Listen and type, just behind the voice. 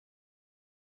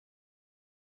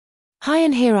Hi,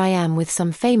 and here I am with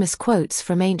some famous quotes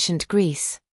from ancient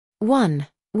Greece. 1.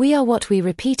 We are what we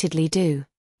repeatedly do.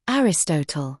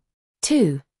 Aristotle.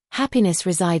 2. Happiness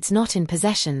resides not in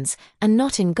possessions, and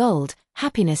not in gold,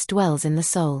 happiness dwells in the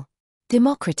soul.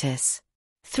 Democritus.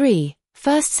 3.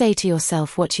 First say to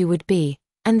yourself what you would be,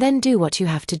 and then do what you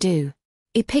have to do.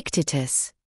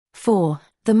 Epictetus. 4.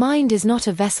 The mind is not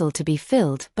a vessel to be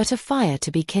filled, but a fire to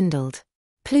be kindled.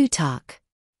 Plutarch.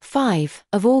 5.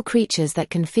 Of all creatures that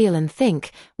can feel and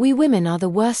think, we women are the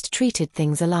worst treated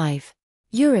things alive.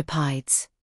 Euripides.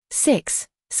 6.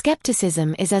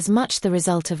 Skepticism is as much the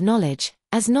result of knowledge,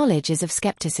 as knowledge is of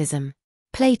skepticism.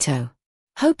 Plato.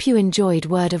 Hope you enjoyed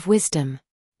Word of Wisdom.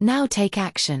 Now take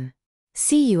action.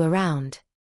 See you around.